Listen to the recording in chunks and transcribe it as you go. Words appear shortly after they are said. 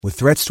With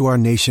threats to our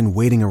nation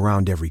waiting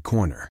around every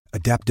corner,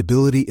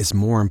 adaptability is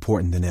more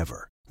important than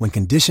ever. When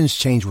conditions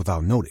change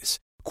without notice,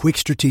 quick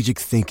strategic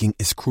thinking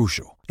is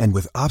crucial. And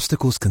with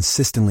obstacles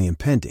consistently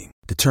impending,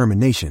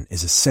 determination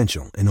is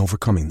essential in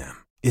overcoming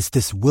them. It's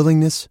this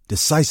willingness,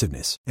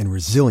 decisiveness, and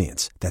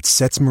resilience that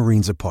sets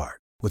Marines apart.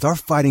 With our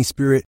fighting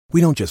spirit, we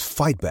don't just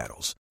fight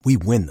battles, we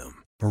win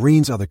them.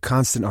 Marines are the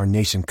constant our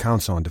nation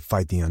counts on to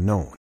fight the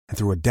unknown. And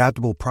through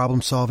adaptable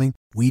problem solving,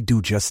 we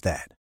do just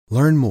that.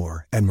 Learn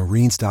more at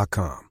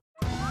marines.com.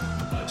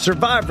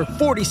 Survivor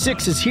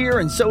 46 is here,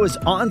 and so is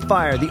On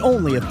Fire, the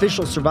only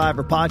official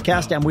Survivor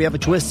podcast, and we have a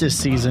twist this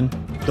season.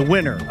 The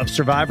winner of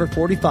Survivor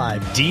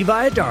 45, Dee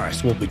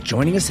Valladares, will be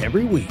joining us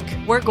every week.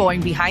 We're going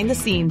behind the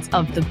scenes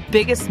of the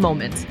biggest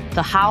moments,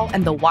 the how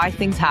and the why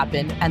things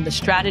happen, and the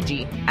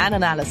strategy and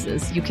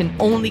analysis you can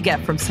only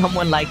get from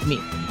someone like me,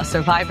 a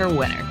Survivor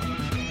winner.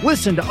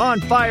 Listen to On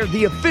Fire,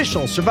 the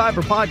official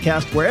Survivor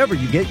podcast, wherever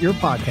you get your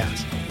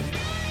podcasts.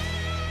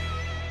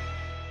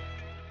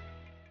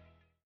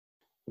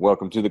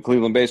 Welcome to the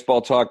Cleveland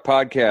Baseball Talk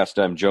podcast.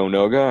 I'm Joe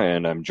Noga,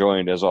 and I'm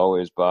joined, as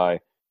always,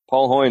 by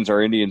Paul Hoynes,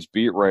 our Indians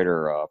beat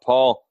writer.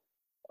 Paul,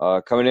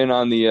 coming in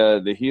on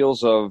the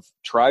heels of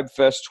Tribe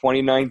Fest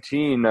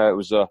 2019, it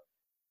was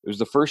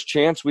the first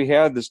chance we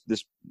had this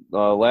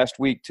last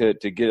week to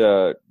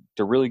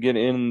really get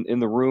in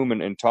the room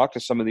and talk to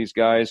some of these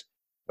guys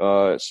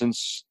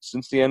since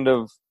the end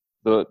of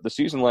the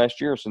season last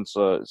year, since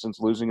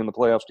losing in the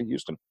playoffs to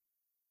Houston.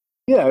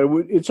 Yeah,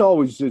 it's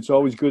always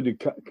good to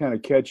kind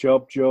of catch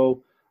up,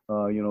 Joe.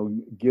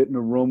 Get in a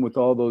room with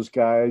all those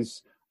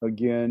guys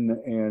again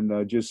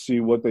and just see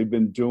what they've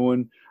been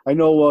doing. I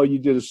know you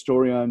did a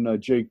story on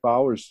Jake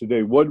Bauers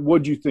today.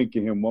 What'd you think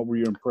of him? What were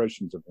your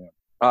impressions of him?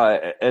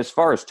 As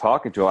far as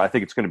talking to him, I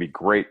think it's going to be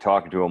great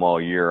talking to him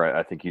all year.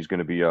 I think he's going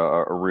to be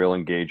a real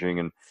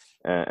engaging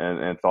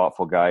and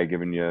thoughtful guy,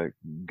 giving you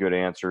good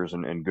answers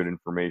and good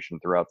information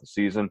throughout the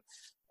season.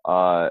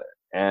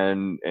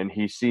 And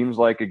he seems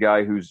like a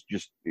guy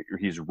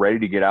he's ready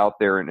to get out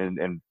there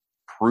and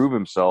prove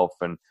himself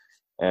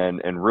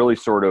and really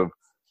sort of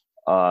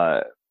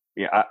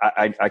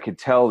I could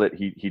tell that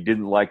he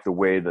didn't like the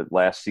way that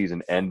last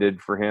season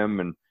ended for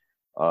him, and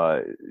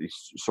he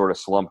sort of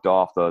slumped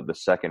off the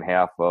second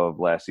half of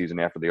last season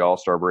after the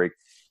All-Star break,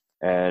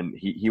 and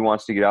he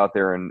wants to get out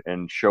there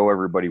and show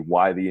everybody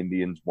why the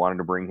Indians wanted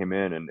to bring him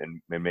in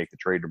and make the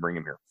trade to bring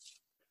him here.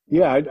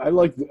 Yeah, I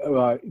like there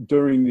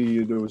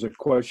was a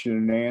question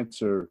and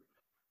answer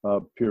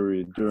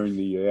period during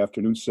the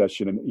afternoon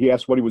session, and he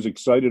asked what he was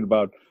excited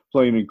about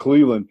playing in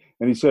Cleveland,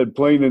 and he said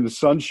playing in the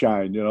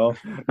sunshine.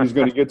 He's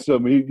going to get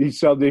some. He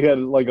said they had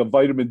like a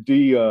vitamin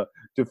D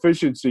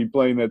deficiency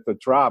playing at the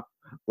Trop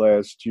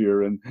last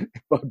year, and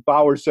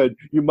Bauer said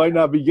you might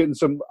not be getting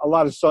a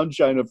lot of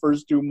sunshine the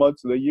first 2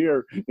 months of the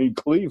year in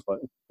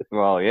Cleveland.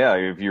 Well, yeah,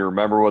 if you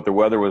remember what the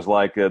weather was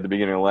like at the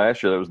beginning of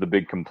last year, that was the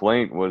big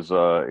complaint. Was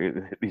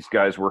these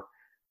guys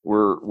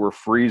were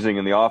freezing,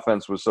 and the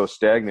offense was so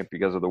stagnant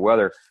because of the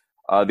weather.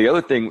 The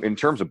other thing in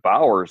terms of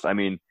Bauers, I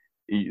mean,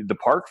 the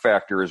park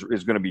factor is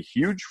going to be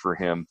huge for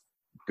him,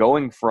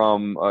 going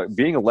from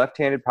being a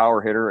left-handed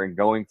power hitter and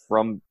going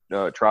from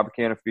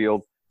Tropicana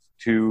Field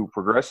to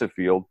Progressive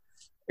Field.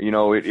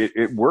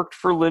 It worked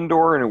for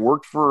Lindor and it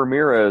worked for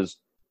Ramirez,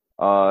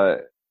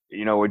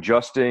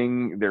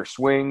 adjusting their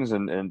swings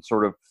and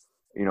sort of,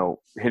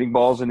 hitting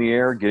balls in the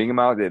air, getting them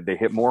out. They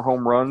hit more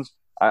home runs.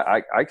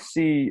 I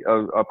see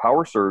a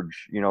power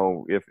surge,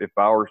 if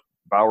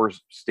Bauers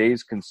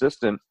stays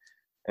consistent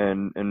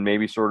and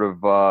maybe sort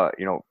of,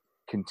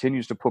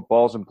 continues to put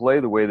balls in play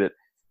the way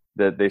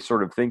that they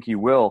sort of think he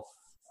will.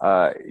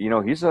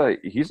 He's a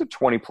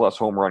 20-plus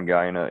home run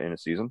guy in a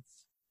season.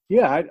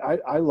 Yeah,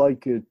 I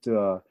like it.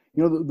 The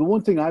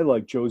one thing I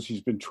like, Joe, is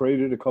he's been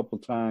traded a couple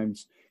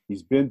times.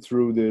 He's been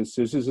through this.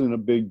 This isn't a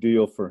big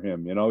deal for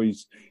him. I know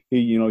he's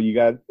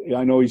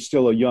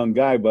still a young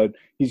guy, but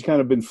he's kind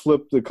of been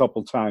flipped a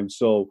couple times.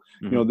 So,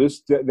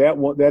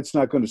 that's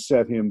not going to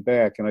set him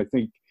back. And I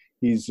think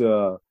he's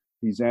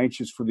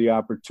anxious for the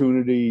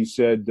opportunity. He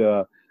said,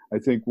 I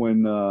think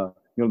when,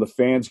 the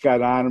fans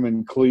got on him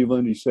in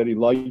Cleveland, he said he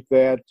liked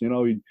that,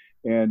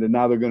 and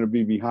now they're going to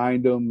be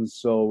behind him.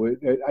 So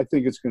I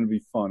think it's going to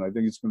be fun. I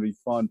think it's going to be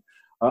fun.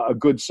 A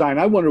good sign.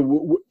 I wonder,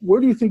 where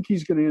do you think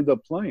he's going to end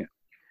up playing?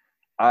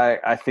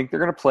 I think they're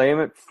going to play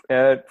him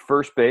at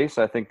first base.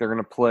 I think they're going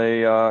to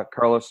play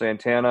Carlos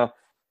Santana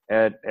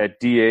at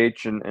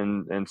DH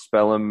and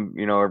spell him,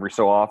 every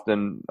so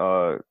often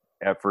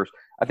at first.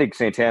 I think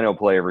Santana will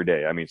play every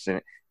day. I mean,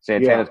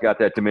 Santana's got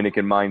that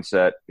Dominican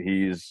mindset.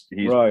 He's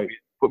right.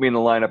 Put me in the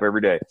lineup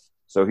every day.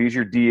 So he's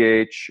your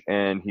DH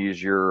and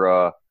he's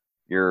your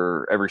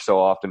every so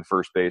often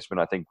first baseman.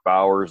 I think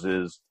Bauers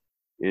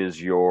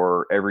is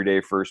your everyday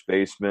first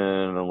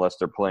baseman unless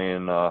they're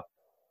playing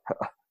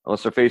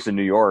unless they're facing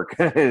New York.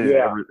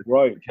 Yeah,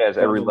 right. Which has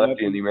every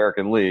lefty in the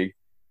American League.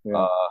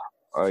 Yeah.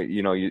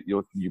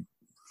 You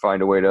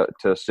find a way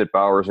to sit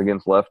Bauers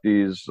against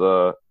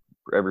lefties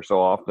every so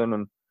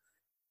often,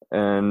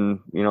 and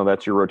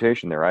that's your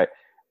rotation there.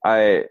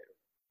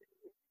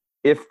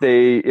 if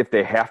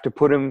they have to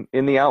put him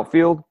in the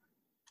outfield,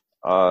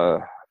 I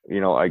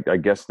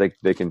guess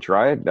they can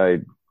try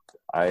it.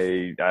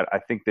 I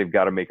think they've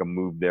got to make a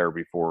move there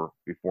before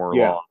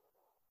long.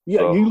 Yeah,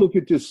 So, you look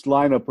at this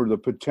lineup or the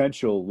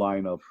potential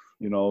lineup,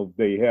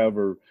 they have,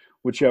 or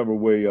whichever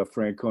way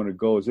Francona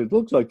goes. It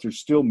looks like they're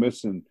still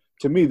missing.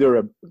 To me, they're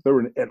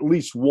at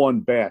least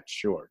one bat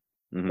short,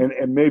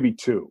 and maybe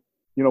two.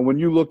 When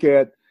you look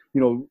at,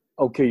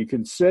 okay, you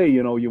can say,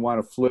 you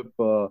want to flip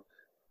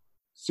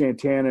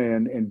Santana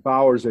and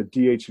Bauers at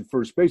DH and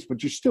first base,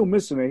 but you're still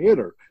missing a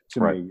hitter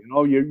to me.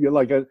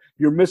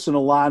 You're missing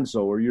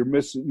Alonso, or you're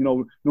missing,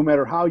 no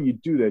matter how you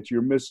do that,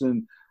 you're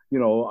missing,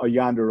 a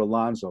Yonder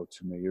Alonso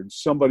to me, or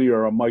somebody,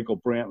 or a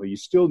Michael Brantley. You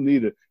still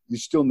need a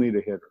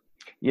hitter.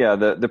 Yeah,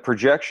 the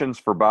projections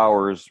for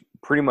Bauers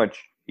pretty much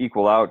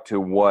equal out to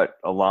what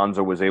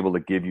Alonso was able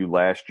to give you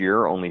last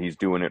year, only he's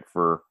doing it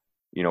for,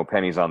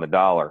 pennies on the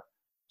dollar.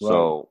 Right.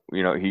 So,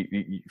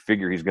 he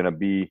figure he's going to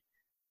be,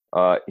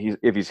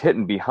 if he's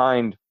hitting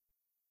behind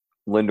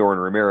Lindor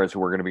and Ramirez,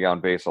 who are going to be on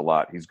base a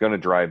lot, he's going to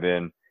drive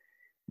in,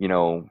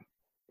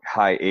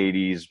 high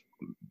 80s,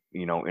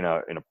 in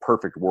a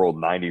perfect world,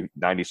 90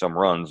 some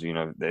runs,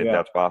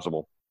 that's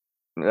possible.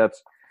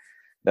 That's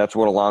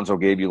what Alonso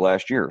gave you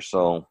last year.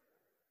 So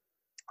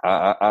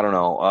I don't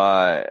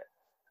know.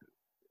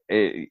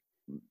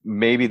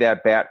 Maybe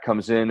that bat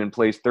comes in and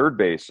plays third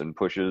base and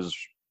pushes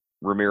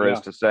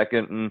Ramirez to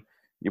second, and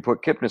you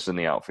put Kipnis in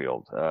the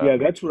outfield.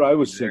 That's what I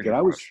was thinking.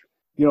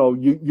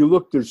 You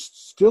look, there's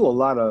still a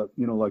lot of,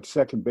 like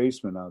second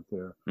baseman out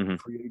there,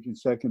 free agent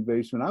second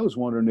baseman. I was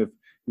wondering if,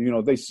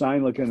 they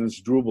sign like an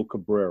Asdrubal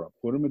Cabrera,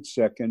 put him at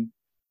second,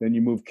 then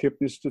you move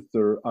Kipnis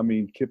to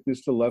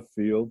left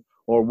field,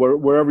 or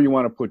wherever you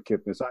want to put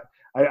Kipnis.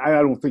 I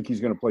don't think he's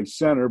going to play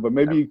center, but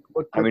maybe.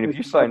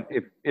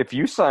 If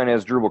you sign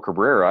Asdrubal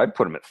Cabrera, I'd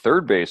put him at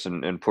third base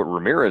and put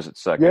Ramirez at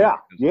second.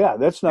 Yeah,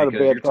 that's not a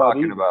bad thought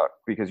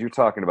because you're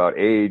talking about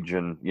age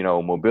and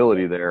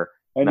mobility there,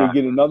 and you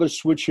get another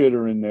switch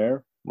hitter in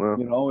there. Well,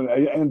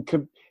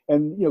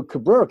 and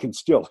Cabrera can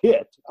still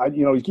hit.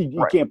 He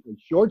can't play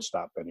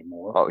shortstop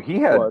anymore. Oh, he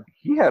had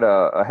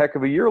a heck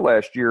of a year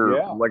last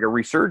year, like a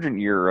resurgent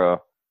year.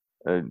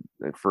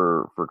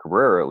 For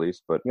Cabrera at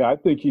least, but I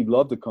think he'd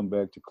love to come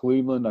back to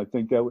Cleveland. I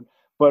think that would,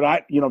 but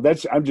I'm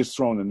just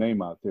throwing a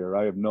name out there.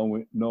 I have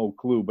no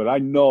clue, but I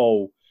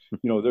know,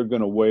 they're going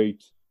to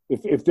wait.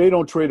 If they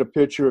don't trade a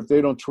pitcher, if they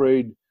don't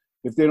trade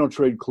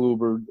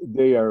Kluber,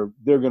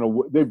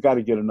 they've got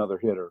to get another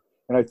hitter,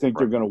 and I think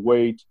they're going to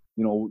wait.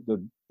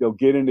 They'll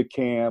get into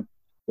camp,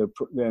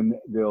 then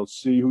they'll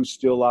see who's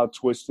still out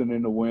twisting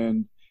in the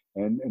wind,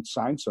 and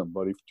sign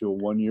somebody to a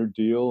 1-year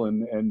deal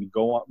and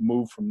go on,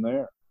 move from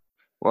there.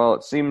 Well,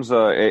 it seems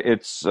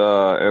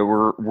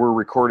we're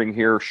recording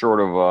here short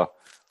of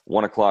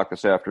 1 o'clock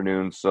this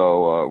afternoon,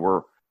 so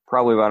we're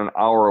probably about an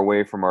hour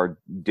away from our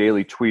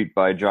daily tweet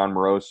by John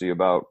Morosi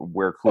about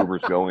where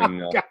Kluber's going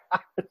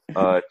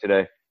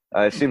today.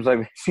 It seems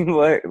like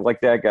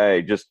that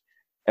guy just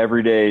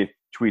every day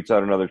tweets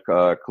out another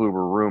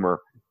Kluber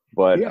rumor.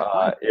 But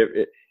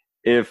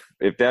if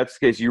that's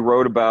the case, you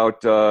wrote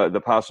about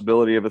the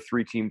possibility of a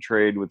 3-team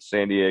trade with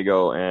San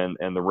Diego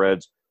and the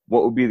Reds.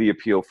 What would be the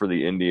appeal for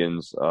the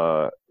Indians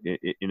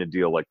in a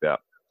deal like that?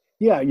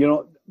 Yeah,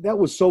 that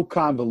was so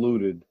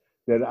convoluted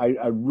that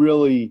I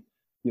really,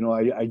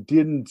 I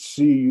didn't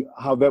see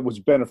how that was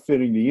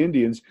benefiting the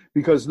Indians,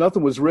 because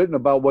nothing was written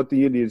about what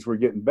the Indians were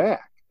getting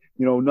back.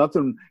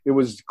 Nothing. It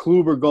was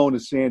Kluber going to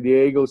San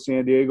Diego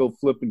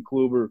flipping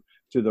Kluber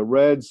to the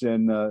Reds,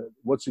 and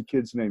what's the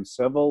kid's name?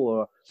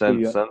 Senzel?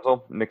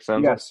 Nick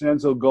Senzel? Yeah,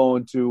 Senzel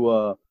going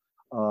to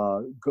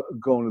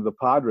the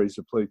Padres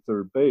to play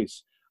third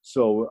base.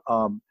 So,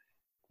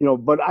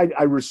 but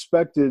I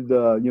respected,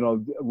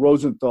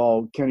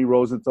 Rosenthal, Kenny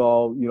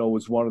Rosenthal,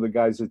 was one of the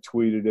guys that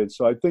tweeted it.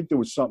 So I think there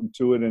was something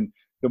to it. And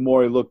the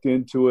more I looked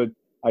into it,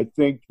 I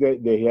think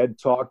that they had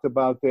talked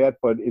about that,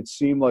 but it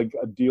seemed like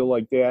a deal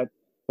like that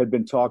had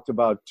been talked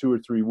about 2 or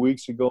 3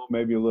 weeks ago,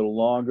 maybe a little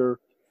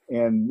longer.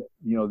 And,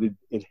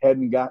 it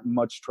hadn't gotten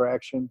much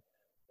traction.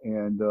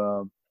 And,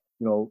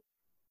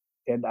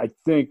 and I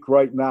think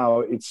right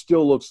now it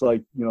still looks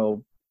like,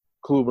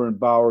 Kluber and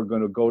Bauer are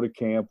going to go to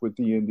camp with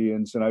the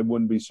Indians, and I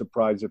wouldn't be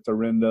surprised if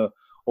they're in the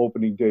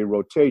opening day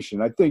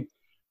rotation. I think,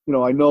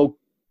 I know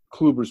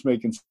Kluber's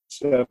making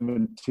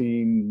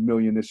 $17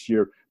 million this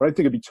year, but I think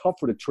it'd be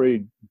tougher to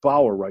trade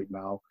Bauer right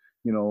now.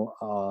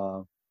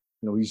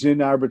 He's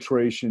in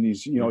arbitration.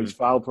 He's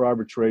filed for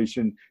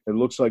arbitration. It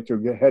looks like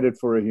they're headed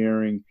for a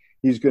hearing.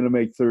 He's going to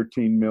make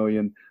 $13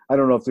 million. I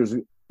don't know if there's,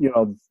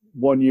 1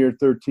 year,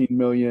 $13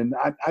 million.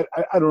 I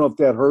don't know if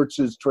that hurts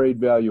his trade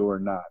value or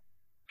not.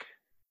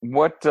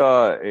 What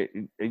the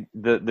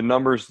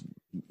numbers?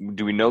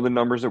 Do we know the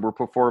numbers that were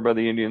put forward by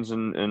the Indians?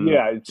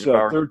 It's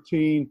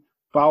 13.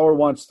 Bauer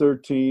wants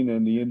 13,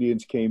 and the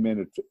Indians came in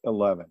at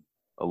 11.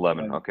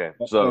 11. Okay.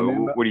 So,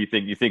 what do you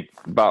think? You think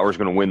Bauer's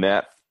going to win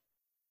that?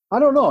 I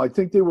don't know. I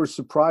think they were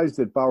surprised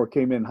that Bauer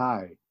came in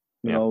high.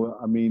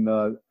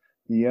 The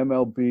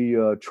MLB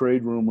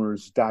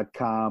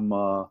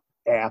TradeRumors.com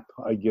app,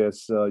 I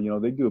guess.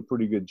 They do a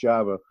pretty good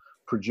job of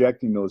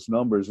projecting those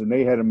numbers, and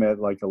they had him at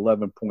like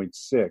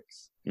 11.6.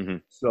 Mm-hmm.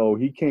 So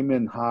he came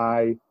in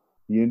high.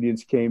 The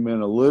Indians came in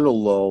a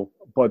little low,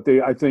 but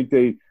I think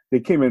they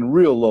came in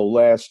real low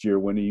last year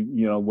when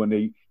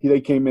they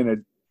came in at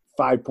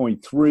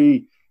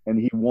 5.3 and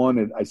he won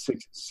at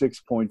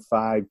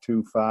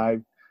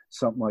 6.525,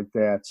 something like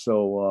that.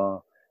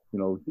 So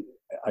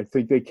I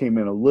think they came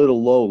in a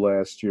little low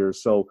last year.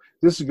 So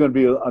this is going to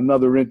be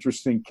another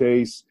interesting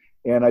case,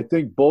 and I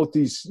think both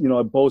these,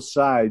 both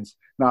sides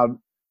now.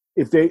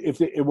 If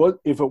it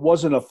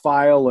wasn't a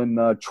file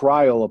and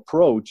trial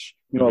approach,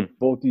 Mm-hmm.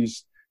 both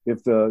these,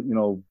 if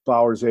the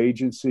Bauers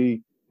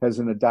agency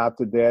hasn't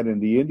adopted that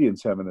and the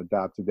Indians haven't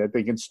adopted that,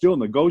 they can still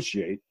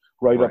negotiate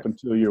right up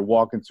until you're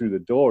walking through the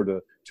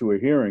door to a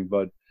hearing.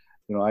 But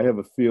I have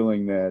a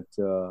feeling that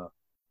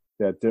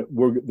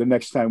the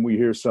next time we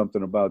hear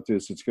something about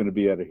this, it's going to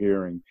be at a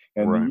hearing,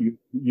 and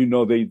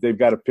they've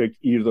got to pick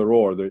either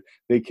or.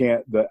 They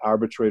can't. The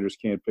arbitrators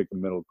can't pick a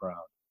middle ground.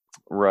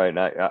 Right. And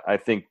I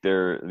think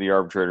the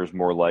arbitrator is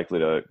more likely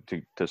to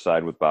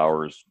side with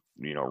Bauers'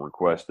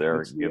 request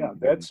there.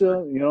 That's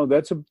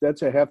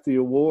a hefty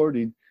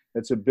award.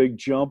 That's a big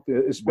jump,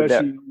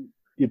 especially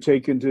you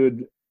take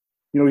into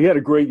he had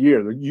a great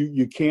year.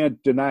 You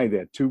can't deny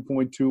that.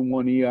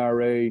 2.21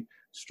 ERA,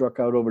 struck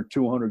out over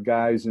 200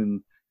 guys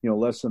in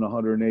less than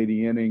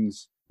 180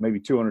 innings, maybe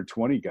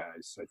 220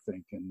 guys, I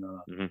think, and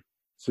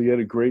so he had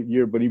a great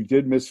year, but he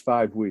did miss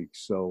 5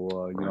 weeks.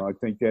 So, I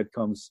think that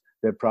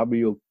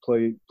probably will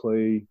play.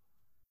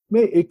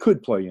 It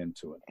could play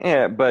into it.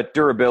 Yeah, but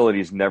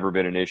durability's never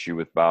been an issue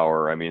with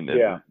Bauer. I mean,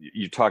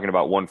 you're talking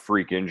about one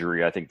freak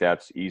injury. I think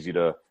that's easy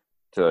to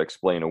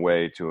explain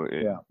away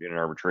in an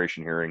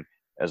arbitration hearing,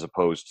 as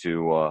opposed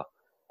to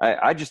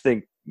I just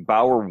think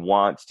Bauer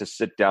wants to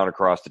sit down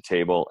across the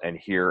table and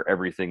hear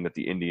everything that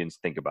the Indians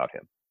think about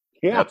him.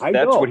 Yeah,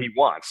 that's what he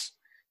wants.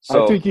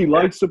 So I think he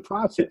likes the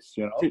process.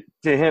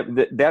 To him,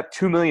 that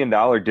 $2 million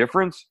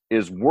difference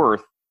is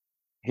worth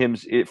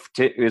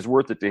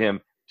it to him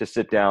to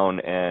sit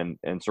down and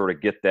sort of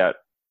get that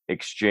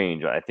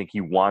exchange. I think he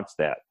wants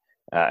that,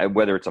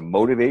 whether it's a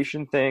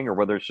motivation thing or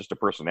whether it's just a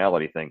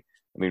personality thing.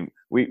 I mean,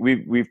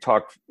 we've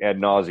talked ad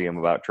nauseum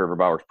about Trevor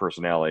Bauer's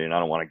personality, and I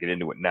don't want to get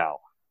into it now,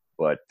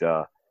 but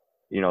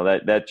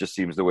that just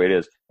seems the way it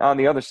is. On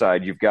the other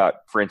side, you've got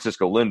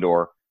Francisco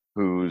Lindor,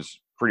 who's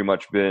pretty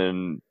much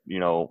been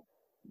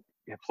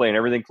playing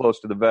everything close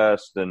to the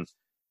vest, and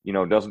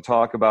doesn't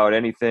talk about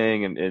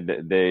anything. And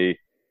they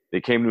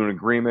came to an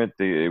agreement.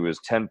 It was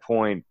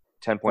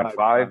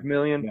 10.5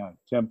 million. Yeah,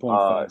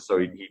 10.5. So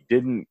he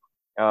didn't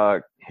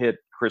hit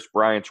Chris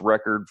Bryant's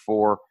record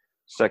for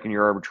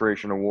second-year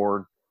arbitration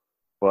award,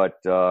 but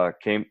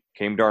came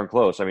darn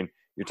close. I mean,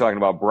 you're talking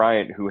about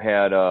Bryant, who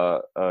had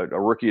a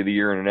Rookie of the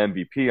Year and an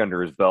MVP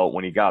under his belt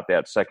when he got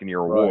that second-year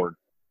award.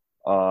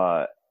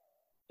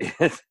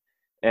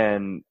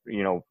 And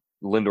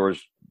Lindor's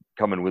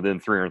coming within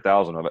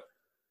 300,000 of it.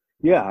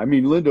 Yeah, I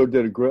mean, Lindor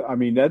did a great. I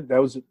mean, that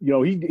was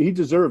he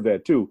deserved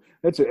that too.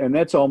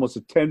 That's almost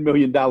a $10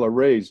 million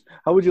raise.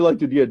 How would you like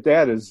to get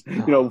that as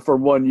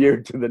from 1 year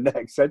to the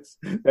next?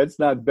 That's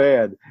not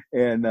bad.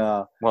 And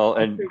go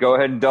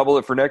ahead and double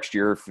it for next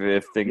year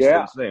if things stay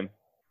the same.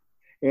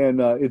 And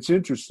it's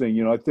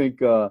interesting. I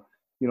think I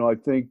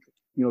kind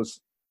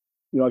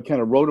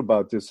of wrote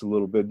about this a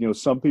little bit.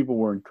 Some people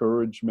were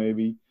encouraged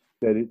maybe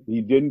that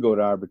he didn't go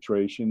to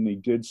arbitration. He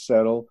did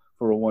settle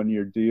for a 1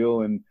 year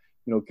deal, and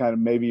kind of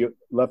maybe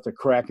left a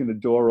crack in the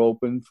door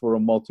open for a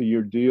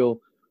multi-year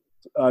deal.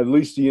 At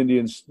least the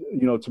Indians,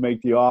 to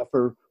make the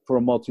offer for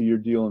a multi-year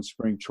deal in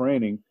spring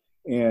training.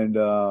 And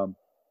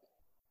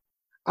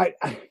I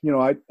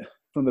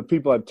from the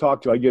people I've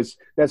talked to, I guess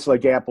that's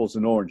like apples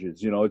and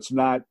oranges. It's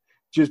not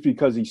just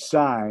because he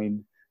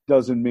signed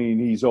doesn't mean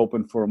he's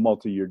open for a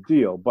multi-year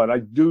deal. But I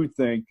do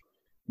think,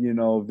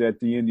 that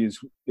the Indians,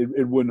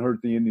 it wouldn't hurt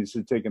the Indians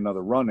to take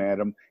another run at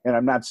him. And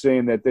I'm not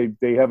saying that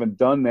they haven't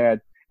done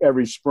that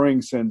every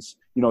spring since,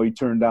 he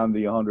turned down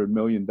the $100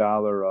 million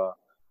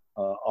offer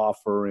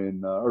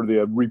or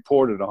the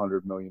reported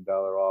 $100 million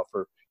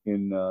offer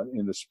in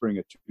the spring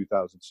of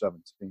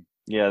 2017.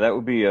 Yeah, that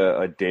would be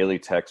a daily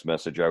text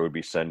message I would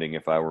be sending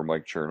if I were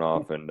Mike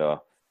Chernoff. And I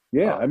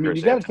mean,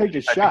 you got to take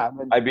a shot.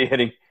 I'd be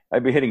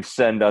hitting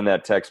send on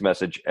that text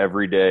message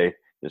every day.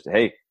 Just,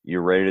 hey, you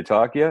ready to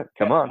talk yet?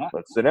 Come on,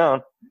 let's sit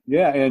down.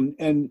 Yeah,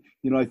 and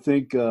I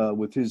think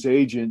with his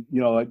agent,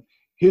 Lindor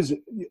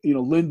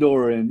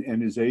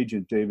and his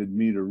agent David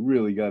Meter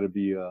really got to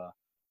be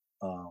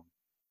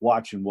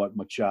watching what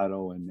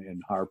Machado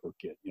and Harper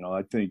get.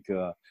 I think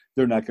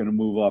they're not going to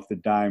move off the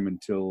dime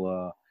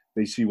until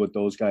they see what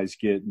those guys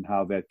get and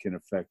how that can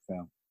affect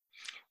them.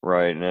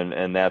 Right,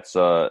 and that's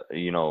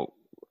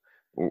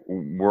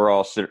we're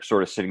all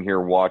sort of sitting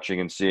here watching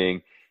and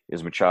seeing,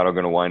 is Machado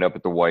going to wind up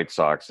at the White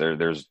Sox?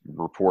 There's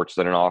reports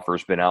that an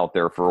offer's been out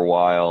there for a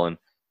while, and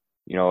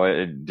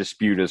a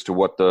dispute as to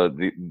what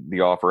the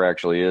offer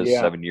actually is.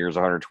 7 years,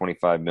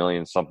 $125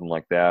 million, something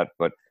like that.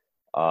 But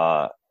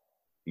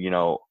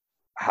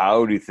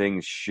how do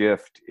things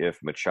shift if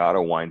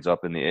Machado winds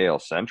up in the AL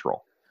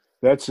Central?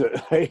 That's a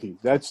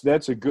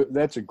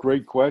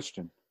great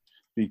question,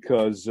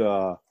 because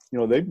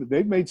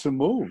they've made some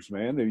moves,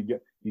 man.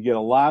 You get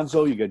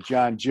Alonso, you get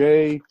John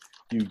Jay,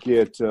 you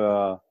get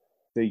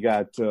they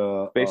got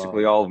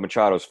basically all of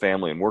Machado's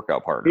family and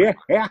workout partners.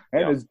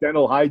 And his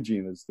dental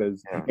hygienist,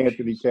 as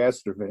Anthony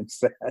Casterman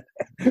said.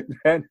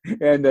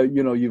 and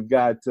you've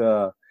got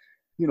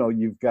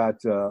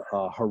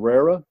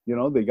Herrera.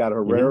 They got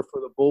Herrera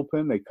for the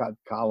bullpen. They got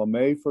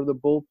Colomé for the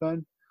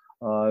bullpen.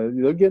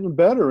 They're getting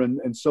better,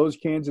 and so is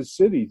Kansas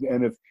City.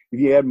 And if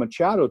you add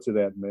Machado to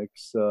that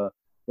mix,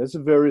 that's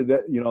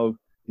the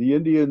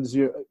Indians.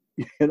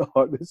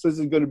 This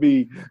isn't going to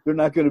be. They're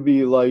not going to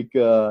be like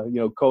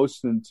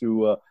coasting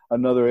to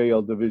another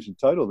AL division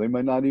title. They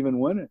might not even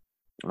win it.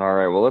 All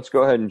right. Well, let's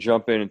go ahead and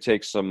jump in and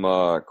take some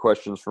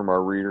questions from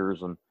our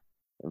readers and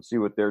see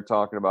what they're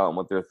talking about and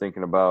what they're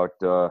thinking about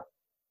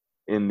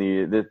in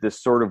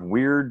this sort of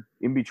weird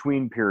in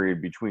between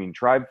period between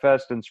Tribe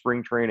Fest and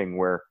spring training,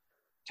 where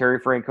Terry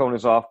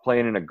Francona's off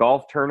playing in a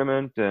golf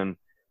tournament and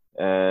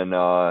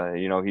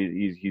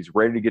he's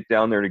ready to get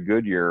down there to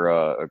Goodyear,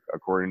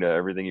 according to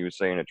everything he was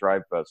saying at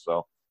Tribe Fest.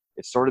 So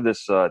it's sort of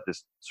this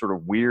sort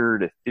of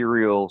weird,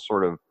 ethereal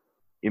sort of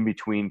in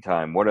between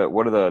time. What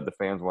do the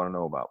fans want to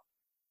know about?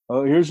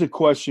 Here's a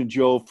question,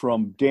 Joe,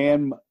 from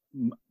Dan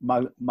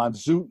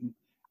Manzusic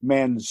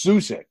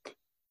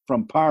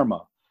from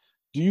Parma.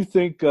 Do you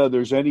think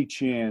there's any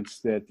chance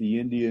that the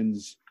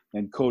Indians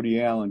and Cody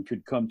Allen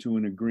could come to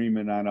an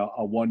agreement on a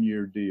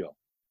 1-year deal?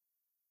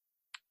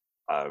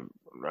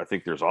 I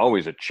think there's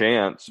always a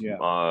chance,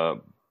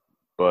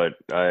 but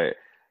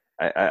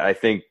I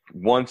think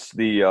once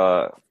the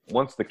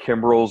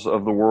Kimbrels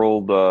of the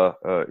world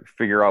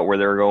figure out where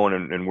they're going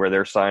and where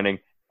they're signing,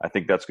 I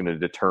think that's going to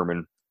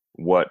determine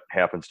what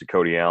happens to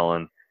Cody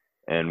Allen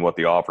and what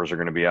the offers are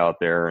going to be out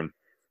there. And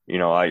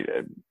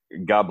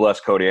God bless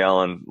Cody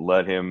Allen.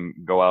 Let him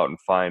go out and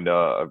find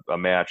a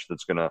match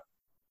that's going to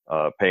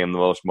pay him the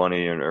most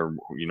money, or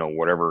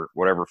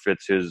whatever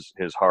fits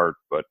his heart.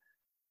 But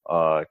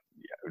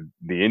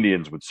the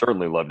Indians would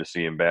certainly love to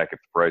see him back if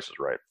the price is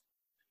right.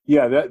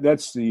 Yeah,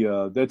 that's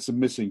the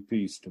missing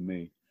piece to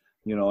me.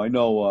 I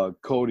know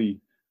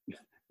Cody.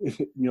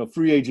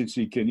 Free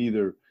agency can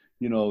either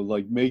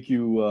make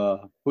you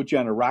put you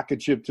on a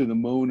rocket ship to the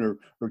moon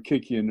or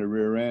kick you in the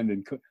rear end.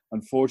 And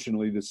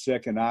unfortunately, the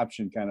second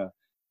option kind of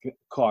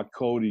caught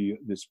Cody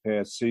this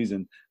past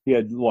season. He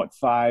had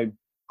 5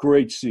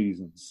 great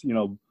seasons.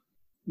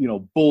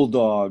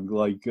 Bulldog,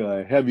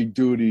 heavy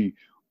duty.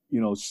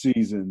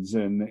 Seasons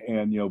and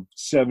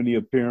 70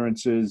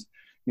 appearances,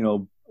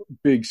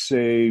 big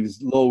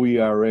saves, low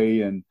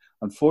ERA, and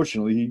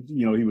unfortunately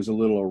he was a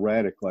little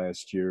erratic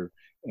last year,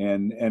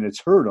 and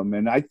it's hurt him.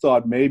 And I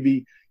thought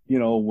maybe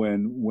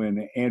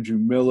when Andrew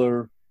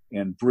Miller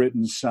and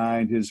Britton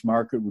signed, his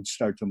market would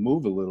start to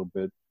move a little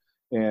bit,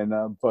 and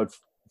but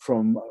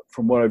from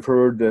what I've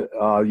heard that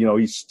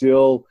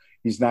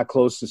he's not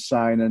close to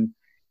signing,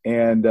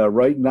 and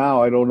right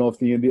now I don't know if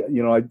the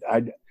Indian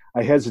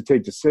I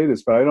hesitate to say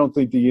this, but I don't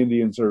think the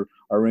Indians are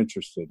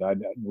interested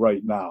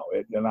right now.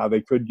 Now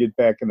they could get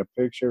back in the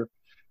picture,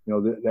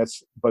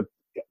 but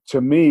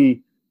to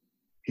me,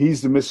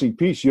 he's the missing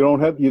piece. You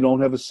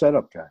don't have a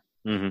setup guy.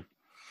 Mm-hmm.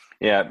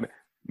 Yeah,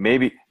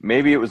 maybe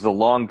it was the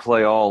long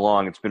play all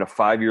along. It's been a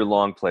 5-year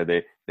long play.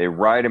 They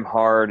ride him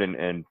hard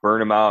and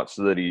burn him out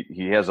so that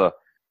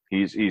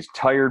he's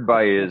tired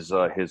by his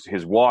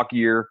walk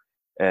year.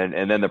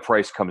 And then the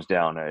price comes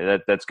down.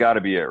 That's got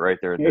to be it right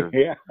there.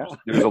 I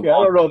don't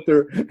know if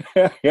they're.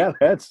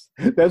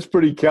 That's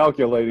pretty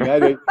calculating.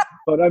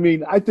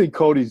 I think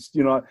Cody's.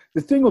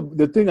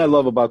 The thing I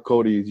love about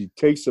Cody is he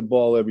takes the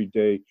ball every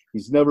day.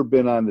 He's never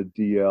been on the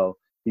DL.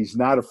 He's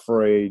not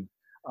afraid.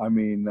 I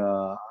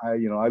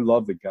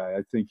love the guy.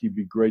 I think he'd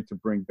be great to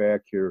bring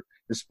back here,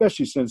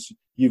 especially since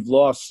you've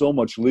lost so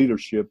much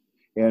leadership.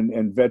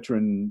 And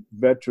veteran,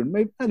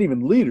 maybe not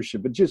even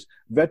leadership, but just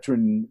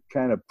veteran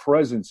kind of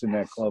presence in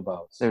that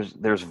clubhouse.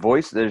 There's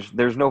voice. There's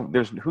who's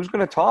going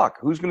to talk?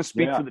 Who's going to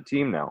speak for the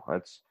team now?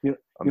 That's I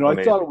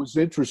thought it was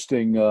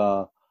interesting.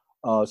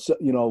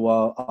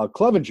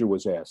 Clevenger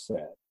was asked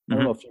that. I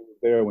don't know if you were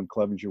there when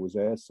Clevenger was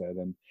asked that,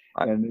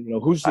 and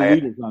who's the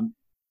leaders on?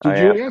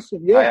 Did you ask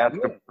him? Yeah.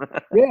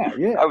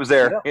 I was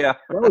there. Yeah.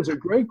 That was a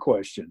great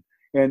question,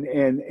 and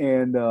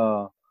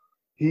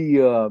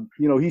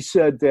he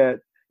said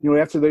that.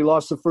 After they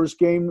lost the first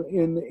game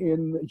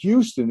in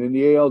Houston in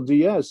the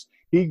ALDS,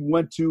 he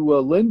went to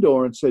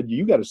Lindor and said,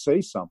 "You got to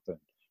say something."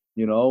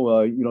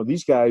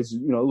 These guys,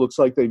 it looks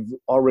like they've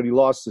already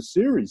lost the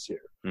series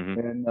here. Mm-hmm.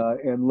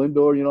 And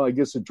Lindor, I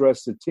guess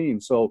addressed the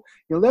team. So,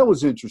 that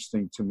was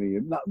interesting to me.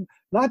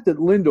 Not that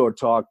Lindor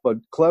talked, but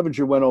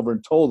Clevenger went over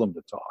and told him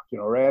to talk,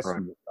 or asked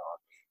him to talk.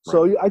 Right.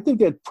 So I think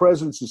that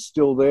presence is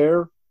still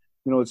there.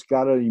 It's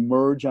got to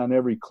emerge on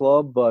every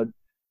club, but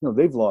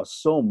they've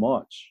lost so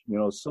much,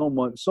 so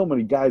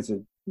many guys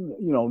that,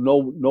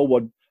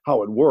 know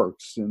how it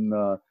works. And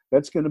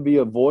that's going to be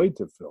a void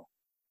to fill.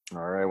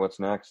 All right. What's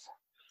next?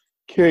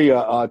 Okay,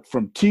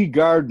 from T.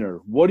 Gardner,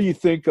 what do you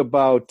think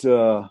about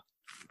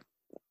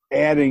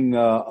adding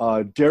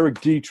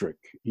Derek Dietrich?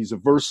 He's a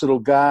versatile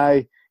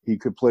guy. He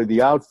could play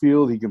the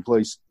outfield. He can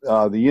play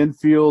the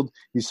infield.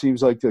 He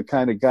seems like the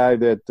kind of guy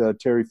that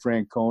Terry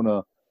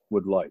Francona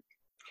would like.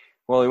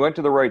 Well, he went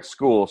to the right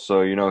school,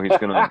 so he's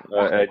going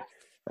to.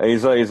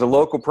 He's a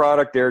local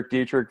product, Derek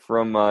Dietrich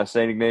from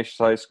St. Ignatius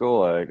High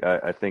School.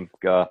 I think.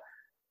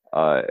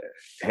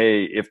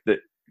 Hey, if the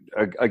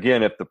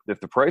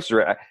prices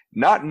are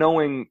not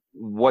knowing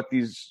what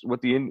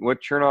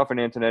Chernoff and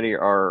Antonetti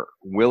are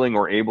willing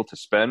or able to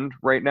spend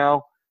right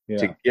now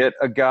to get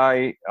a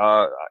guy.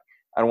 I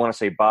don't want to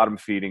say bottom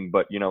feeding,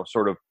 but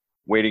sort of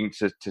waiting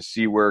to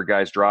see where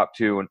guys drop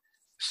to and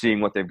seeing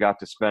what they've got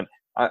to spend.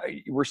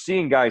 We're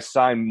seeing guys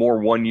sign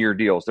more 1-year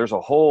deals. There's a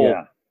whole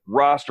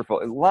roster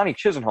full. Lonnie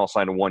Chisenhall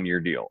signed a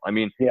 1-year deal. I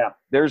mean,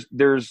 there's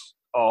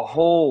a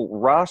whole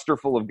roster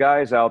full of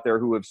guys out there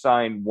who have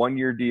signed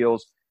 1-year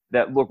deals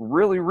that look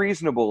really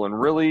reasonable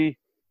and really,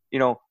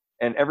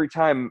 and every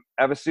time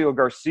Avisaíl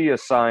Garcia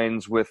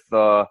signs with,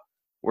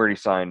 where did he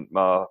sign?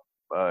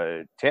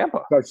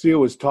 Tampa. Garcia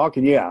was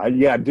talking.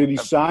 Yeah. Did he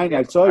sign?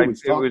 I saw he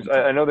was talking.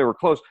 I know they were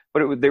close,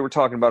 but they were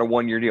talking about a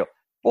 1-year deal.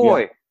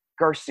 Boy,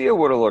 Garcia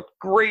would have looked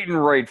great in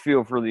right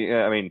field for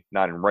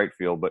not in right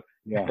field, but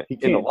in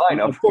the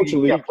lineup.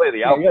 Unfortunately, he can't play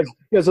the outfield.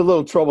 He has a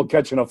little trouble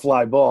catching a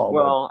fly ball.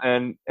 Well,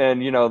 and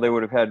they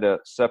would have had to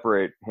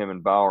separate him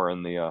and Bauer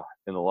in the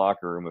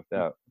locker room if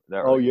that.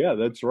 Oh yeah,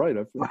 that's right.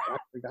 I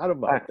forgot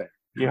about that.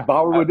 Yeah,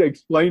 Bauer would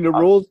explain the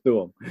rules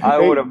to him. I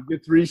would have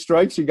get 3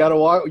 strikes. You got to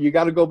walk. You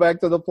got to go back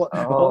to the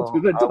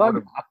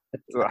dugout.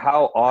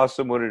 How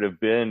awesome would it have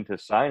been to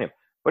sign him?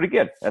 But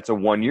again, that's a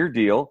 1-year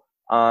deal.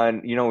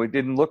 It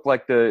didn't look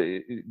like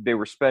they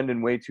were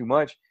spending way too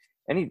much.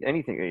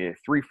 Anything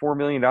 $3-4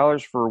 million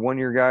for a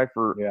 1-year guy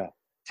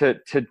to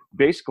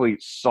basically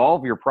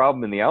solve your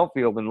problem in the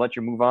outfield and let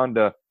you move on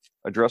to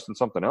addressing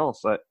something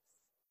else. So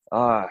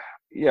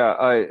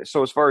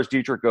as far as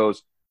Dietrich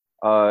goes,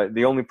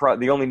 the only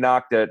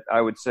knock that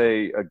I would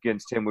say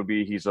against him would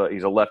be he's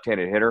a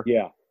left-handed hitter.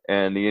 Yeah.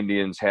 And the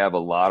Indians have a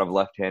lot of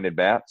left-handed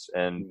bats,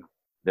 and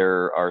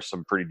there are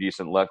some pretty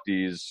decent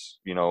lefties,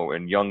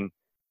 and young,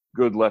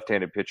 good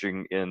left-handed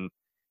pitching in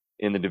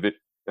the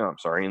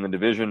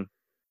division.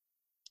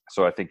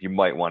 So I think you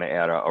might want to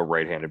add a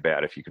right-handed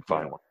bat if you can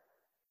find one.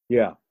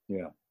 Yeah,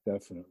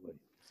 definitely.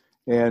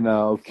 And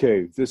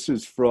okay, this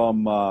is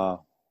from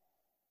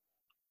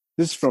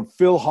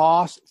Phil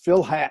Haas.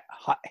 Phil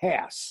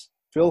Haas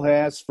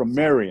from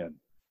Marion.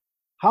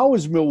 How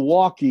is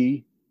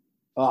Milwaukee?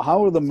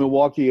 How are the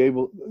Milwaukee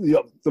able?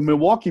 The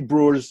Milwaukee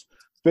Brewers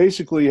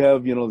basically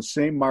have the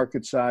same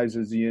market size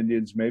as the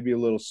Indians, maybe a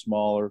little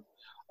smaller.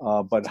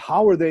 But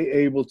how are they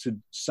able to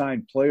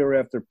sign player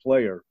after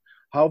player?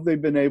 How have they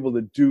been able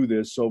to do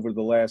this over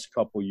the last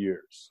couple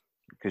years?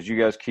 Because you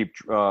guys keep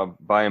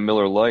buying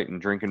Miller Lite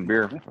and drinking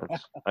beer.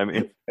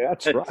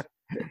 That's right.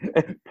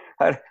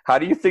 How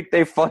do you think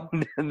they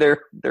fund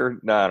their?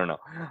 No, I don't know.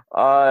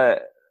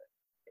 I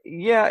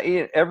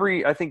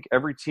think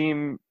every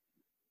team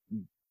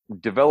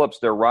develops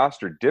their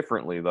roster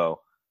differently,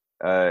 though.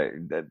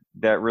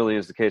 That really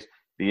is the case.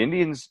 The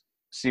Indians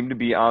seem to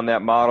be on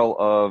that model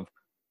of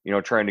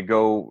trying to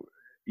go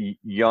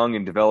young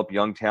and develop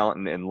young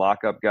talent and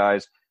lock up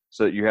guys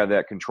so that you have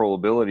that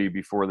controllability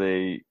before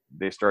they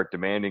start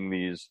demanding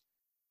these,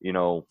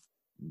 $10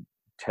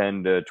 to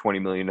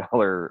 $20 million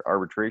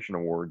arbitration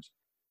awards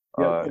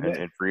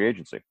and free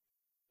agency.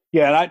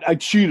 Yeah, and I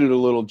cheated a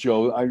little,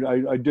 Joe.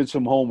 I did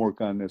some homework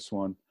on this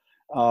one.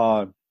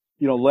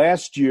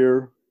 Last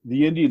year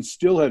the Indians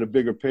still had a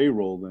bigger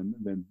payroll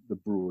than the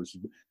Brewers.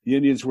 The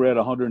Indians were at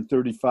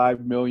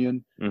 $135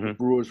 million. Mm-hmm. The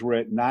Brewers were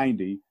at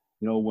 $90.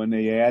 When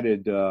they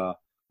added the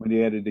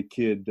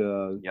kid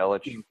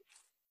Yelich.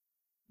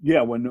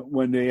 Yeah,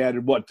 when they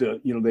added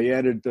they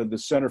added the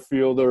center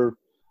fielder.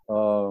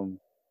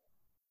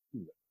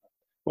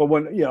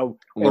 Lorenzo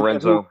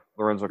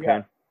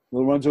Cain.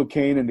 Lorenzo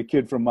Cain and the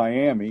kid from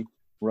Miami,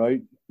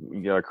 right?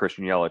 Yeah,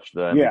 Christian Yelich.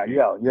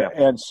 Yeah.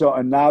 And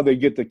now they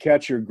get the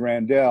catcher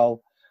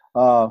Grandel,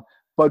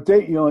 but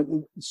they,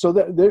 so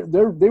that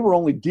they were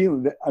only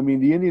dealing. I mean,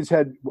 the Indians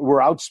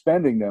were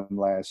outspending them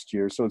last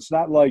year, so it's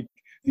not like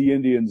the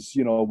Indians,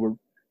 were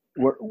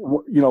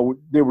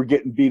they were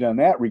getting beat on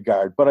that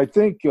regard. But I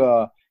think,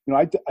 I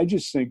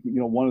just think,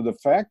 one of the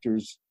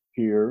factors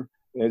here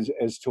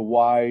as to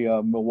why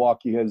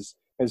Milwaukee has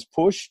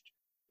pushed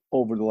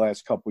over the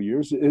last couple of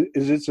years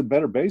is it's a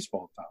better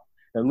baseball town.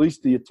 At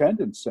least the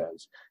attendance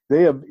says.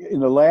 They have,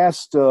 in the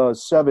last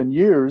 7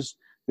 years,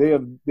 they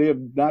have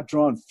not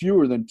drawn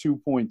fewer than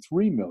 2.3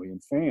 million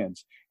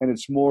fans, and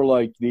it's more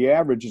like the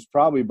average is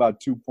probably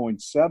about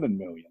 2.7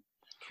 million.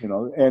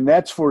 And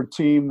that's for a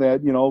team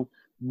that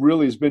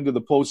really has been to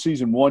the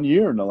postseason 1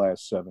 year in the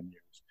last 7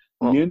 years.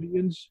 Oh.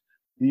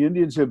 The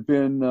Indians have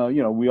been,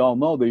 we all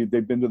know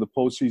they've been to the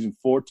postseason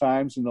 4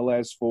 times in the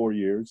last 4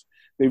 years.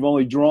 They've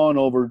only drawn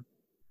over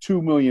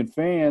 2 million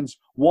fans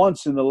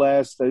once in the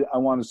last, I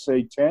want to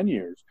say 10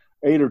 years,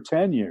 8 or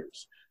 10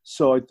 years.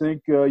 So I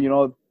think,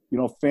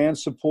 fan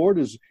support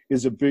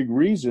is a big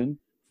reason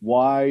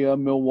why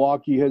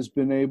Milwaukee has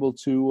been able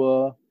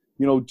to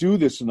do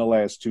this in the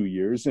last 2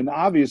 years. And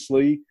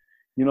obviously,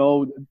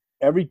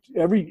 every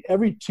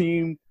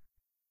team,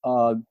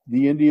 the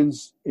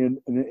Indians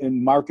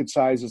in market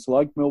sizes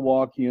like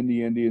Milwaukee and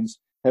the Indians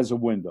has a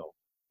window.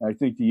 And I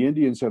think the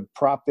Indians have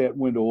propped that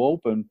window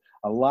open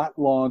a lot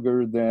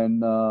longer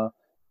than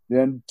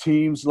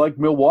teams like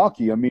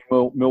Milwaukee. I mean,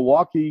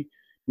 Milwaukee,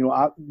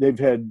 they've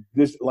had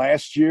this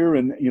last year,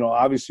 and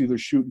obviously they're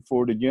shooting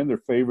for it again.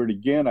 They're favored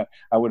again.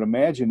 I would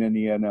imagine in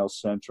the NL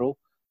Central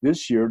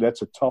this year.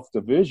 That's a tough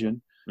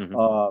division,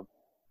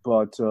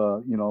 but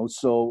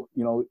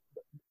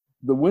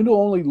the window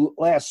only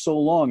lasts so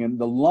long, and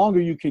the longer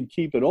you can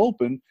keep it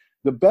open,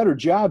 the better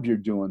job you're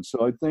doing.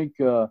 So I think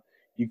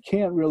you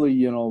can't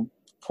really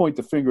point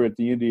the finger at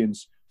the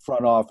Indians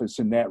front office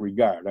in that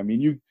regard. I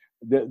mean,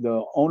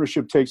 the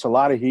ownership takes a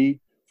lot of heat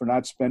for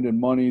not spending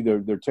money.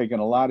 They're taking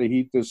a lot of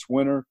heat this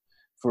winter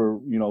for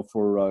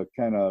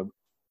kind of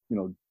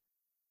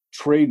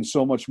trading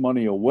so much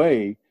money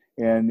away.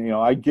 And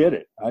I get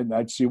it.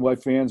 I'd see why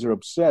fans are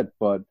upset.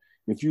 But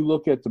if you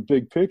look at the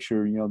big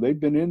picture, they've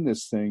been in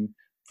this thing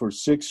for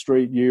 6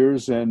 straight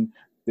years, and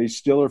they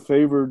still are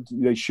favored.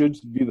 They should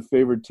be the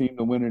favored team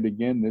to win it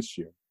again this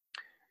year.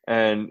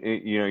 And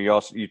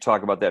you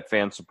talk about that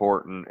fan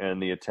support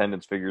and the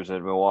attendance figures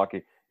in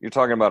Milwaukee. You're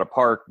talking about a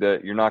park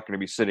that you're not going to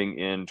be sitting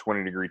in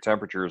 20-degree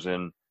temperatures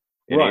in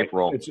right.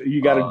 April.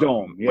 You got a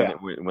dome, yeah.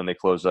 When they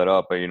close that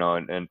up,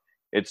 and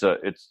it's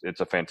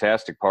a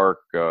fantastic park.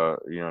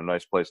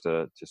 Nice place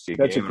to see.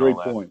 That's a great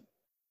point.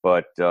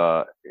 But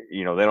they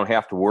don't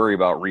have to worry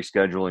about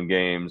rescheduling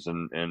games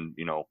and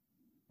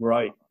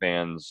right,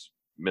 fans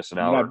missing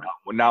out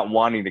or not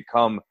wanting to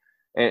come.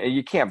 And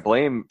you can't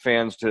blame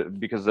fans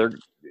because they're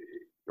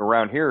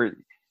around here.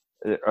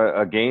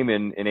 A game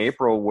in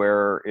April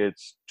where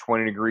it's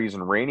 20 degrees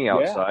and rainy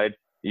outside,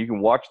 you can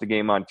watch the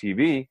game on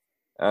TV.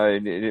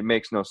 It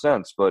makes no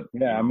sense, but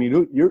I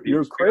mean,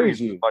 you're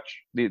crazy.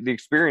 The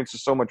experience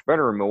is so much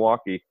better in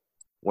Milwaukee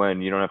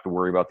when you don't have to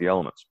worry about the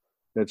elements.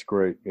 That's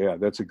great. Yeah,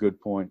 that's a good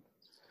point.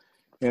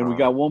 And we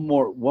got one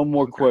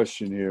more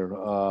question here.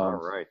 All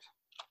right.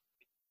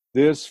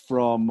 This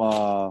from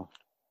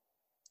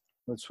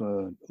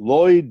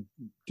Lloyd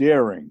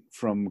Daring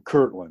from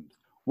Kirtland.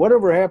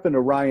 Whatever happened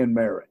to Ryan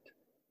Merritt?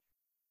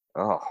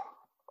 Oh,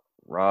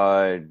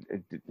 right.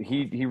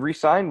 He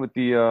re-signed with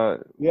the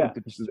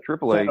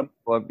AAA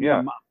club.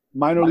 Yeah,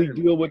 minor league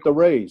deal with the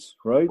Rays,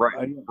 right?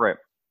 Right.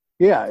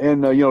 Yeah,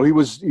 and he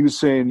was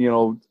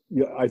saying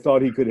I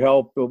thought he could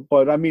help,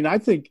 but I mean I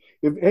think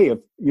if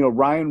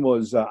Ryan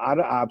was out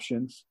of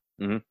options,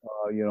 and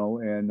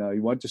he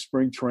went to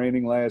spring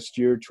training last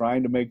year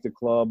trying to make the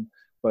club,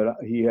 but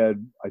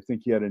I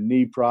think he had a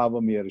knee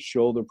problem, he had a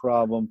shoulder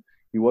problem,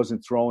 he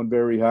wasn't throwing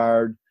very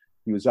hard.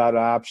 He was out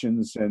of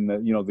options, and the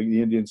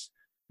Indians.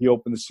 He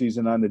opened the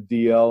season on the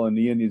DL, and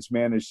the Indians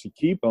managed to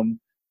keep him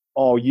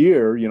all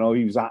year. He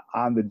was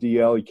on the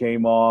DL. He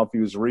came off. He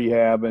was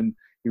rehabbing.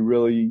 He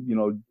really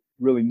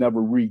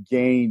never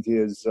regained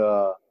his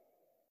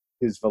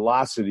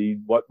velocity.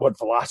 What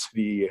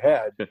velocity he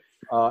had,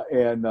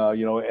 and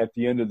at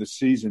the end of the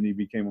season, he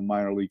became a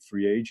minor league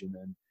free agent,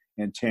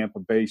 and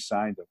Tampa Bay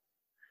signed him.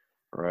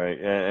 Right,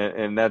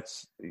 and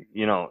that's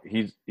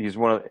he's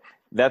one of.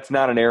 That's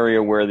not an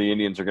area where the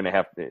Indians are going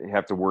to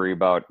have to worry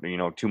about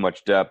too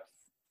much depth,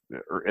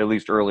 or at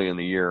least early in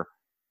the year.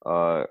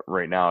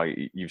 Right now,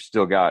 you've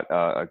still got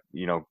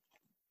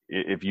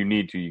if you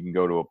need to, you can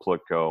go to a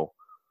Plutko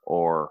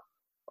or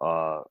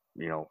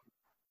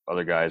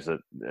other guys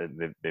that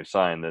they've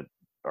signed that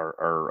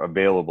are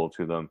available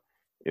to them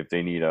if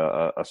they need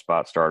a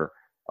spot starter.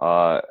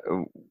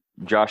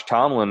 Josh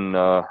Tomlin,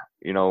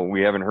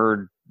 we haven't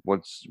heard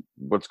what's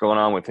going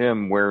on with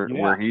him,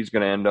 where he's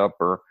going to end up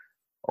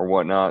or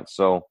whatnot.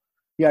 So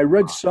I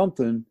read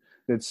something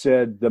that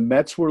said the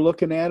Mets were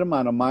looking at him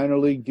on a minor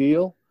league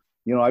deal.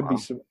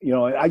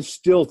 I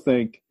still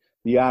think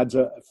the odds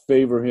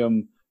favor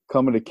him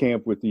coming to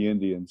camp with the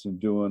Indians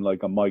and doing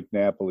like a Mike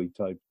Napoli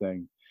type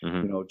thing.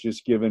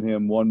 Just giving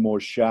him one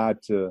more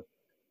shot to,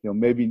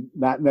 maybe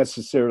not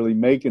necessarily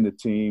making the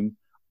team,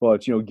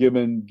 but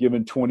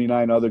giving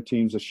 29 other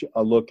teams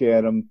a look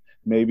at him.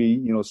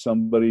 Maybe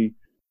somebody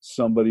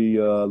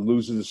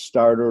loses a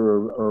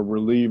starter or a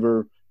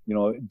reliever.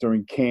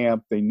 During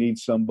camp, they need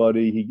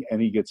somebody,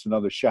 he gets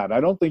another shot. I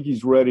don't think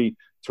he's ready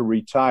to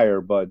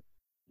retire, but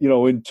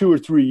in 2 or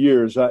 3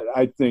 years,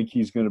 I think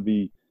he's going to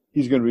be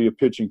a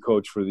pitching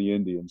coach for the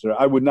Indians.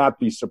 I would not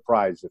be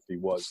surprised if he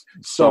was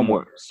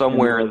somewhere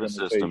in the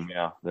system.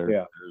 Yeah,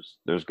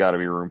 there's got to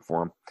be room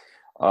for him.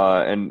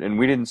 And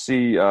we didn't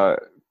see.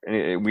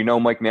 We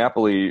know Mike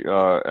Napoli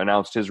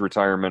announced his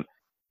retirement,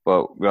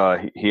 but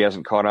he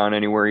hasn't caught on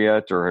anywhere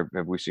yet, or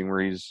have we seen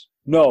where he's?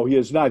 No, he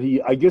has not.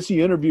 I guess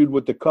he interviewed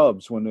with the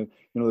Cubs when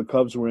the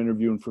Cubs were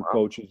interviewing for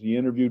coaches. He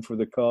interviewed for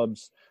the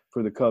Cubs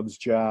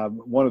job,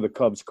 one of the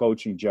Cubs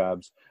coaching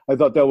jobs. I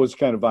thought that was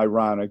kind of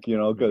ironic,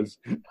 because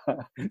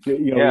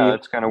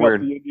it's kind of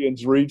weird. The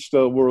Indians reached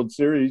the World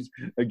Series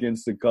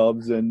against the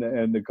Cubs, and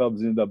the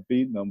Cubs ended up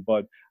beating them.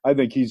 But I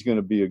think he's going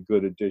to be a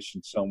good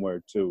addition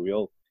somewhere too.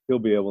 He'll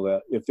be able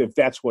to, if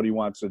that's what he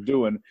wants to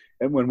do. And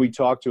when we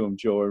talked to him,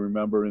 Joe, I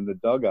remember in the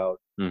dugout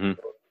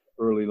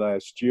early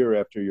last year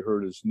after he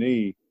hurt his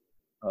knee,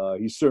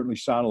 he certainly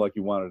sounded like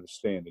he wanted to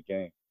stay in the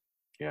game.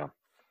 Yeah.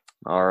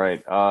 All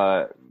right.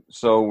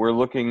 So we're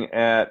looking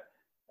at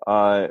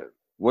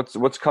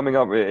what's coming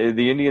up.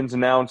 The Indians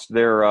announced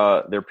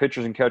their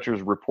pitchers and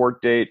catchers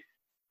report date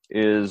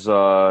is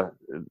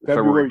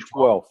February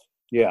 12th.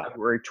 Yeah,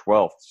 February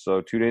 12th. So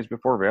 2 days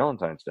before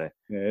Valentine's Day.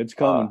 Yeah, it's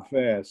coming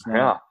fast. Now.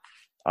 Yeah.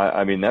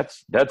 I mean,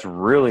 that's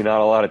really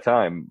not a lot of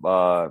time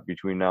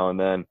between now and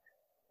then.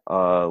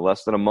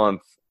 Less than a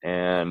month,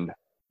 and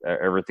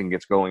everything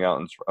gets going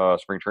out in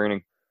spring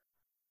training.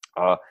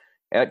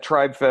 At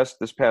Tribe Fest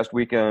this past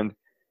weekend,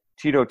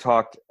 Tito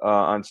talked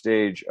on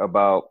stage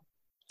about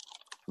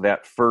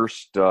that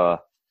first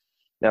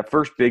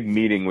big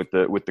meeting with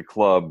the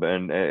club,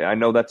 and I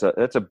know that's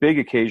a big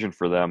occasion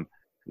for them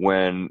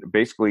when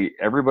basically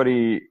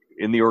everybody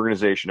in the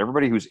organization,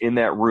 everybody who's in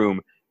that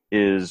room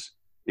is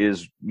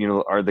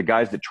are the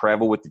guys that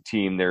travel with the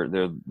team. They're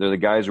the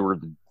guys who are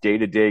the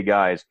day-to-day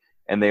guys,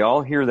 and they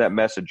all hear that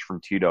message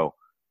from Tito.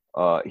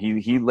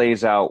 He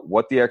lays out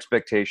what the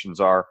expectations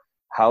are,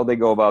 how they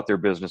go about their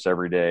business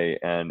every day,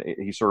 and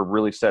he sort of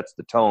really sets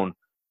the tone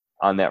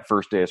on that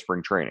first day of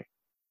spring training.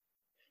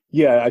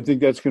 Yeah, I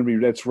think that's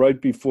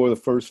right before the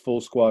first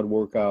full squad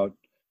workout,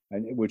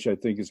 which I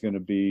think is going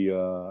to be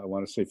I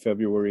want to say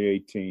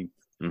February 18th.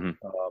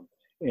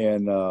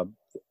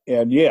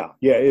 And yeah,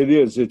 it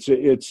is.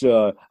 It's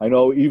I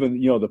know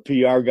even the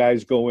PR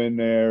guys go in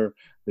there,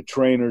 the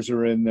trainers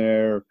are in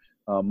there.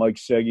 Mike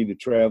Segui, the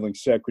traveling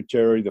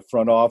secretary, the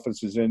front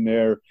office is in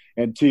there,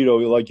 and Tito,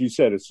 like you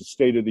said, it's the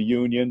State of the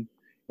Union,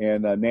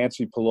 and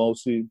Nancy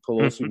Pelosi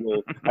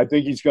will. I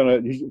think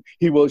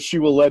she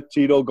will let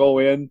Tito go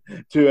in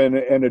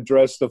and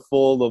address the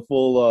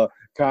full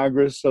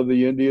Congress of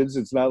the Indians.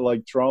 It's not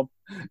like Trump,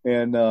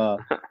 and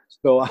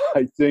so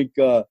I think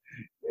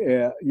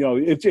and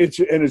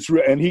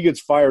he gets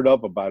fired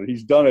up about it.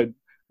 He's done it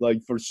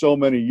like for so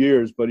many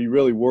years, but he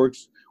really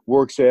works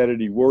at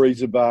it. He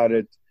worries about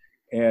it.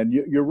 And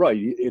you're right.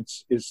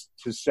 It's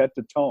to set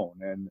the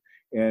tone,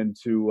 and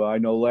to I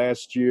know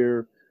last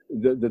year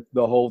the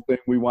whole thing,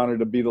 we wanted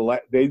to be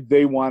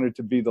they wanted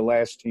to be the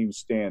last team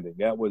standing.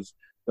 That was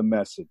the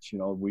message.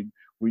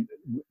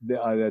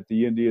 That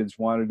the Indians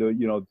wanted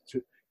to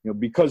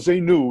because they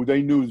knew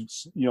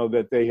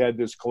that they had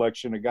this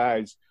collection of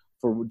guys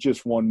for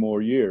just one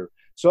more year.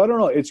 So I don't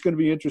know. It's going to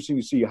be interesting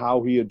to see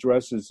how he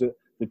addresses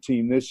the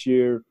team this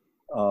year.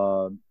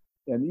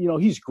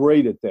 And he's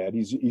great at that.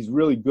 He's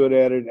really good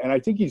at it, and I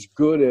think he's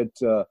good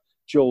at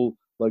Joel,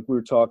 like we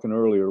were talking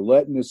earlier,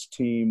 letting this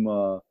team,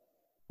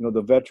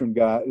 the veteran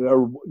guy,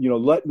 or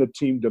letting the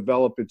team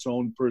develop its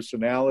own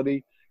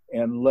personality,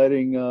 and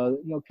letting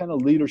kind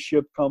of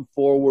leadership come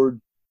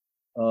forward.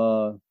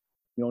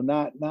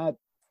 Not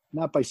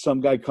by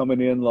some guy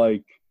coming in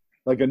like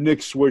a Nick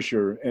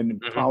Swisher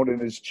and pounding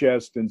his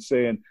chest and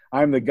saying,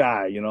 "I'm the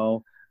guy."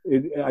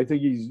 I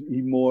think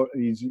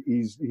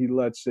he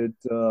lets it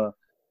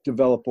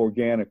develop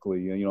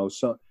organically.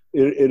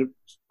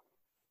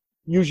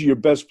 Usually your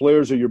best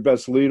players are your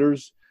best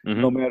leaders,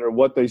 no matter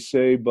what they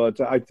say. But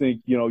I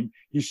think you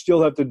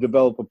still have to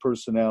develop a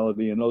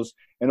personality, and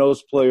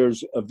those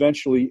players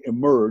eventually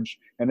emerge,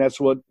 and that's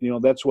what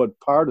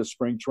part of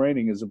spring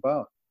training is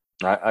about.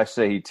 I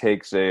say he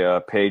takes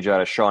a page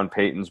out of Sean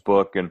Payton's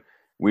book and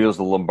wheels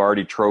the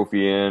Lombardi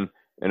Trophy in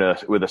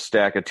with a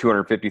stack of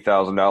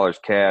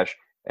 $250,000 cash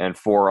and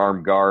 4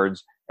 armed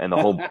guards, and the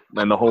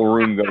whole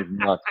room goes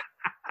nuts.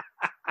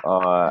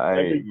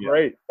 That'd be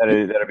great.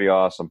 That'd be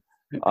awesome.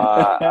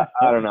 I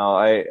don't know.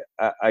 I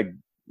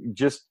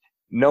just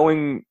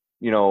knowing,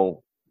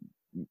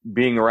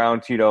 being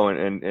around Tito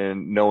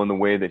and knowing the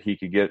way that he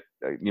could get,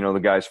 the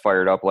guys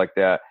fired up like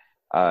that.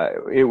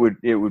 It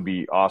would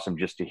be awesome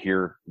just to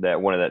hear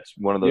that one of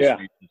those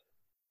speeches.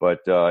 But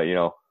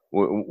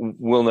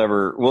we'll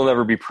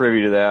never be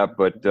privy to that.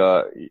 But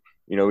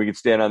we could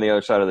stand on the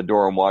other side of the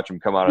door and watch him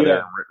come out of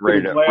there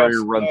ready to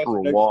run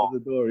through a wall. The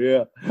door.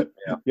 Yeah.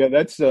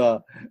 That's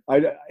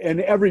and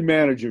every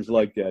manager's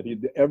like that.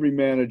 Every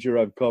manager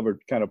I've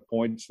covered kind of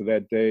points to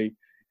that day,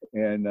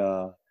 and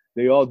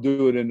they all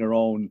do it in their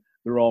own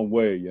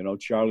way.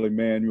 Charlie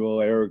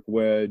Manuel, Eric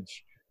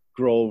Wedge,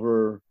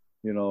 Grover.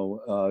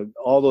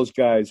 All those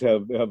guys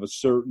have a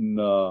certain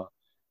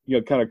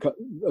kind of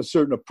a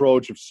certain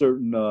approach, a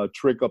certain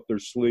trick up their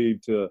sleeve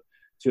to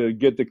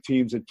get the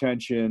team's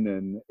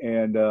attention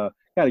and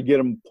kind of get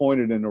them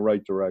pointed in the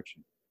right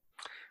direction.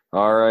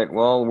 All right.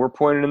 Well, we're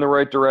pointed in the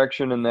right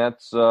direction, and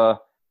that's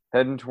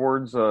heading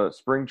towards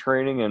spring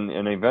training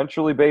and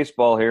eventually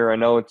baseball here. I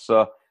know it's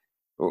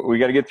we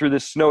got to get through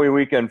this snowy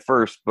weekend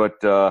first, but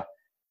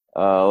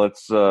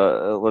let's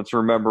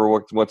remember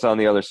what's on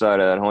the other side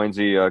of that.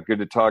 Hoynesy, good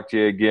to talk to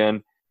you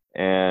again,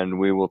 and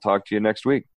we will talk to you next week.